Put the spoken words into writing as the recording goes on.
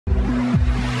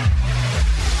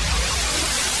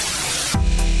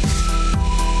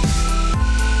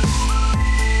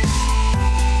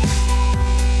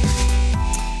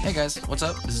guys, what's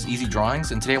up? This is Easy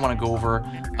Drawings, and today I want to go over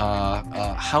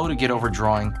how to get over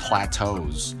drawing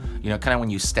plateaus. You know, kind of when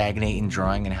you stagnate in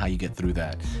drawing and how you get through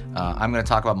that. I'm going to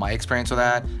talk about my experience with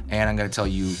that, and I'm going to tell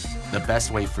you the best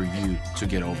way for you to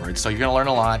get over it. So you're going to learn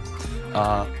a lot.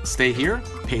 Stay here,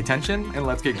 pay attention, and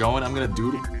let's get going. I'm going to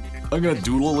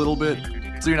doodle a little bit,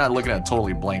 so you're not looking at a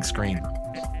totally blank screen.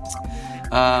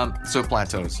 So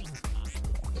plateaus.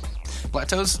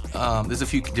 Plateaus, there's a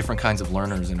few different kinds of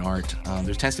learners in art.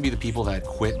 There tends to be the people that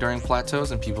quit during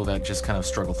plateaus and people that just kind of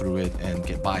struggle through it and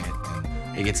get by it.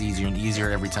 And it gets easier and easier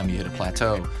every time you hit a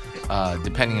plateau,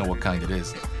 depending on what kind it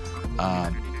is.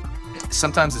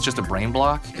 Sometimes it's just a brain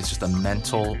block. It's just a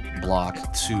mental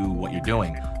block to what you're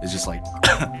doing. It's just like,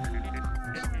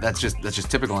 that's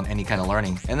just typical in any kind of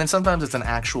learning. And then sometimes it's an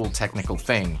actual technical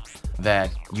thing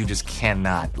that you just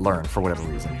cannot learn for whatever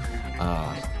reason.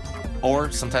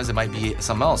 Or sometimes it might be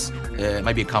something else. It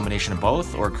might be a combination of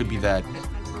both, or it could be that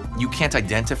you can't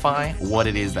identify what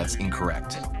it is that's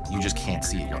incorrect. You just can't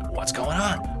see it. You're like, what's going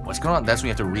on? What's going on? That's when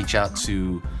you have to reach out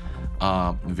to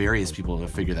various people to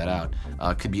figure that out.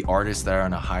 It could be artists that are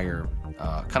on a higher,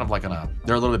 kind of like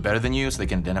they're a little bit better than you, so they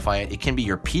can identify it. It can be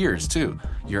your peers too,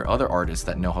 your other artists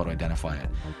that know how to identify it.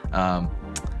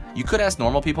 You could ask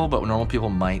normal people, but normal people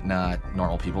might not.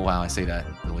 Normal people, wow, I say that,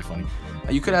 really funny.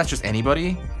 You could ask just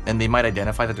anybody, and they might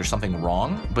identify that there's something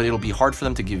wrong, but it'll be hard for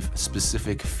them to give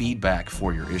specific feedback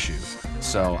for your issue.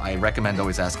 So I recommend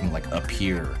always asking like a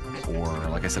peer, or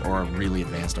like I said, or a really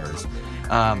advanced artist.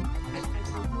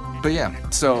 But yeah,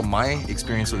 so my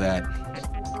experience with that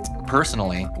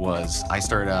personally was I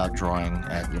started out drawing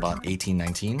at about 18,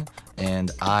 19,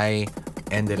 and I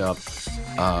ended up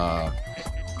kind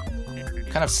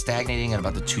of stagnating at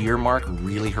about the 2-year mark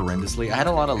really horrendously. I had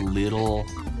a lot of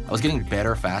I was getting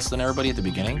better faster than everybody at the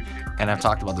beginning, and I've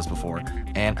talked about this before,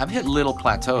 and I've hit little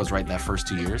plateaus right that first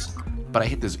 2 years, but I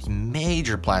hit this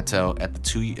major plateau at the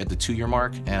 2-year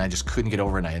mark, and I just couldn't get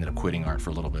over it, and I ended up quitting art for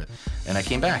a little bit, and I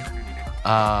came back.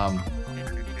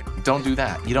 Don't do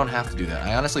that. You don't have to do that.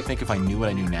 I honestly think if I knew what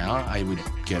I knew now, I would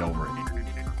get over it,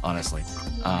 honestly.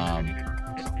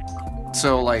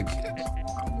 So like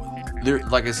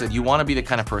I said, you want to be the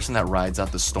kind of person that rides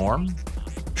out the storm,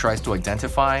 tries to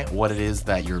identify what it is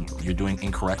that you're doing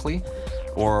incorrectly,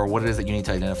 or what it is that you need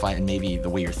to identify, and maybe the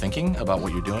way you're thinking about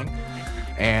what you're doing,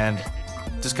 and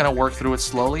just kind of work through it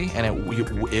slowly, and it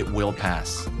will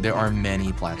pass. There are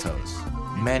many plateaus,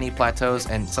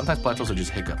 and sometimes plateaus are just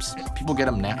hiccups. People get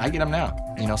them now. I get them now,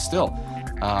 you know, still,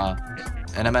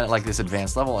 and I'm at like this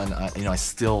advanced level, and you know, I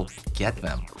still get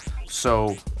them.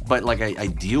 So, but like I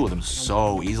deal with them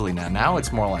so easily now. Now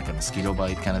it's more like a mosquito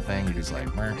bite kind of thing. You're just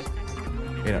like, meh.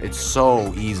 You know, it's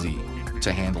so easy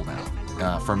to handle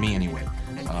now, for me anyway.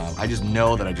 I just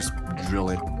know that I just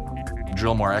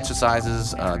drill more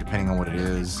exercises, depending on what it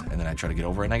is, and then I try to get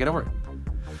over it, and I get over it.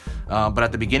 But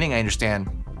at the beginning, I understand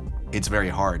it's very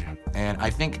hard, and I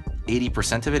think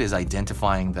 80% of it is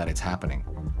identifying that it's happening.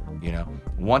 You know,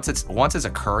 once it's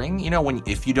occurring, you know,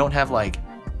 if you don't have like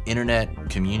internet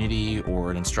community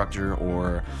or an instructor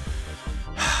or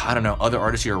I don't know, other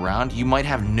artists you're around, you might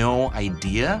have no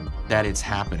idea that it's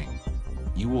happening.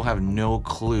 You will have no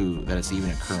clue that it's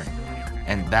even occurring.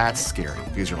 And that's scary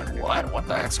because you're like, what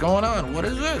the heck's going on? What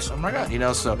is this? Oh my God, you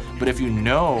know, so, but if you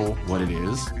know what it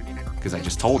is, because I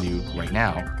just told you right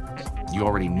now, you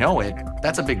already know it,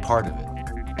 that's a big part of it.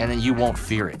 And then you won't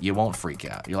fear it. You won't freak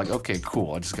out. You're like, okay,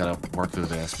 cool. I just got to work through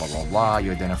this, blah, blah, blah.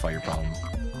 You identify your problem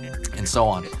and so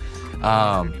on.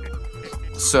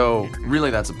 So really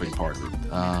that's a big part of it.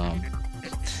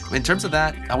 In terms of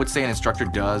that, I would say an instructor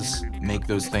does make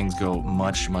those things go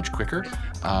much, much quicker.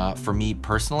 For me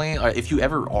personally, if you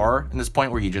ever are in this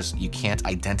point where you can't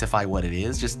identify what it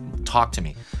is, just talk to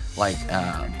me. Like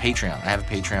Patreon. I have a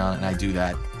Patreon and I do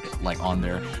that like on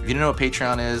there. If you don't know what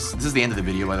Patreon is, this is the end of the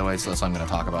video by the way, so that's why I'm going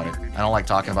to talk about it. I don't like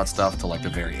talking about stuff till like the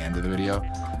very end of the video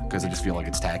because I just feel like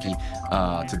it's tacky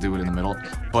to do it in the middle.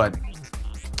 But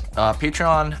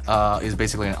Patreon is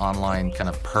basically an online kind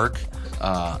of perk.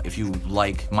 If you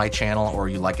like my channel or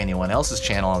you like anyone else's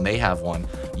channel and they have one,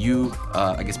 you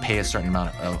I guess pay a certain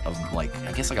amount of like,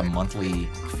 I guess like a monthly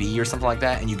fee or something like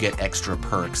that, and you get extra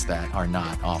perks that are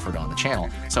not offered on the channel.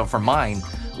 So for mine,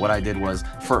 what I did was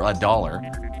for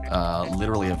 $1,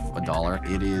 literally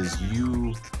 $1, it is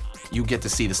you get to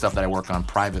see the stuff that I work on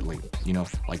privately, you know,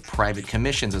 like private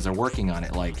commissions as they're working on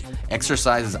it, like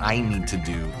exercises I need to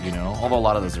do, you know, although a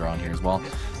lot of those are on here as well.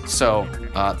 So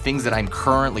things that I'm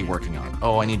currently working on.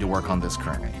 Oh, I need to work on this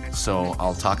currently. So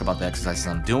I'll talk about the exercises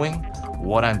I'm doing,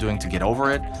 what I'm doing to get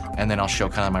over it, and then I'll show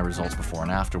kind of my results before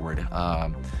and afterward.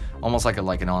 Almost like a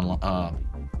vlog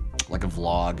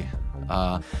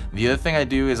The other thing I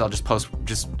do is I'll just post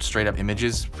just straight up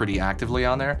images pretty actively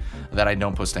on there that I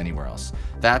don't post anywhere else.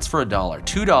 That's for $1.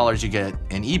 $2 you get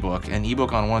an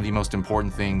ebook on one of the most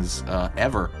important things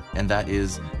ever, and that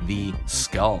is the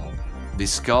skull. The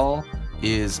skull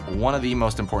is one of the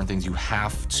most important things you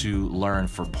have to learn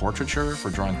for portraiture, for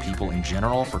drawing people in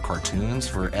general, for cartoons,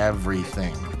 for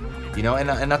everything. You know, and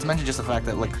not to mention just the fact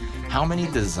that, like, how many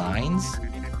designs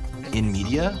in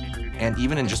media and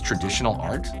even in just traditional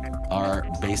art are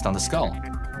based on the skull?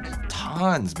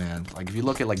 Tons, man. Like, if you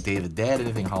look at like Day of the Dead,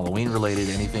 anything Halloween related,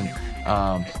 anything,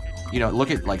 you know,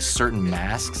 look at like certain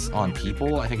masks on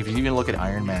people. I think if you even look at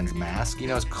Iron Man's mask, you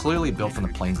know, it's clearly built from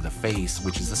the planes of the face,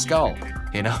 which is the skull,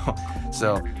 you know?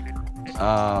 So,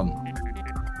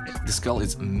 the skull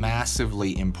is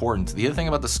massively important. The other thing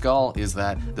about the skull is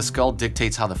that the skull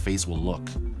dictates how the face will look.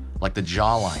 Like the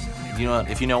jawline. You know,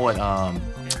 if you know what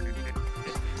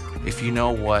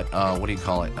what do you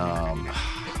call it?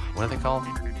 What are they called?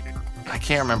 I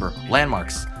can't remember.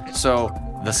 Landmarks. So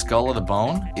the skull of the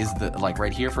bone is the, like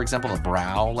right here, for example, the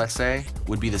brow, let's say,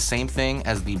 would be the same thing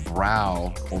as the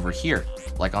brow over here,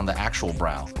 like on the actual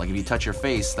brow. Like if you touch your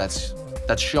face, that's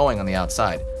showing on the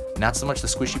outside. Not so much the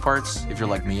squishy parts. If you're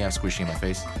like me, I have squishy in my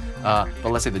face. But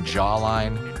let's say the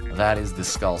jawline, that is the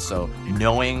skull. So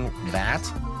knowing that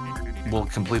will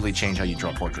completely change how you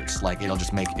draw portraits. Like it'll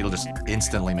just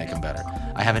instantly make them better.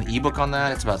 I have an ebook on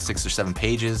that. It's about 6 or 7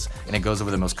 pages, and it goes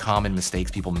over the most common mistakes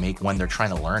people make when they're trying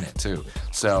to learn it too.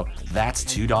 So that's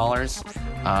 $2.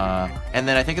 And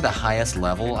then I think at the highest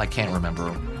level, I can't remember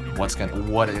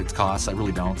what it costs. I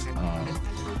really don't.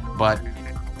 But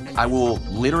I will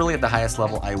literally at the highest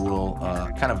level, I will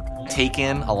kind of take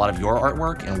in a lot of your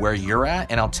artwork and where you're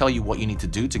at, and I'll tell you what you need to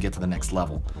do to get to the next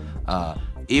level.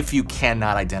 If you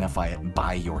cannot identify it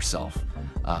by yourself,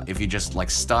 if you're just like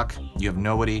stuck, you have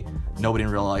nobody in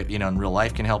real life, you know, in real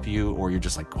life can help you, or you're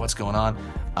just like, what's going on?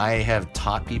 I have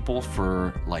taught people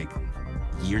for like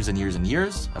years and years and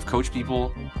years. I've coached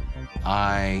people.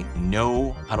 I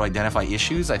know how to identify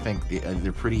issues. I think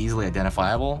they're pretty easily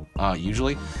identifiable,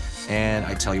 usually. And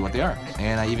I tell you what they are.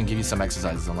 And I even give you some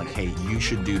exercises. I'm like, hey, you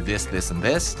should do this, this, and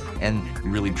this, and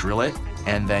really drill it,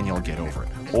 and then you'll get over it.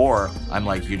 Or I'm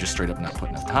like, you just straight up not put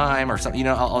enough time or something. You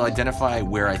know, I'll identify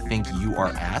where I think you are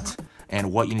at and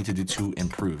what you need to do to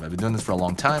improve. I've been doing this for a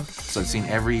long time, so I've seen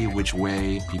every which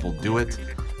way people do it,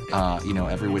 you know,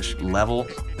 every which level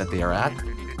that they are at.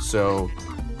 So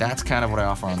that's kind of what I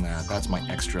offer on that. That's my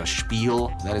extra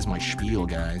spiel. That is my spiel,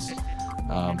 guys.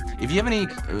 If you have any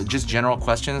just general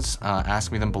questions,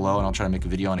 ask me them below and I'll try to make a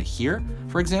video on it here,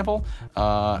 for example.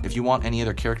 If you want any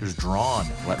other characters drawn,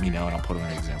 let me know and I'll put them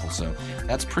in an example. So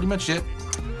that's pretty much it.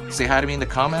 Say hi to me in the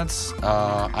comments.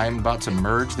 I'm about to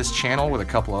merge this channel with a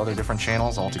couple other different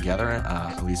channels all together,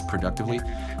 at least productively,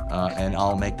 and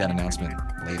I'll make that announcement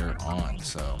later on.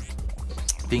 So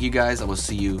thank you guys. I will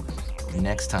see you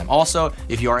next time. Also,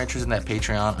 if you are interested in that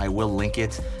Patreon, I will link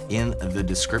it in the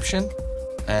description.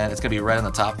 And it's going to be right on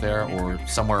the top there or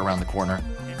somewhere around the corner.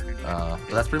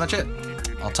 But that's pretty much it.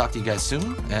 I'll talk to you guys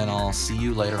soon, and I'll see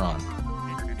you later on.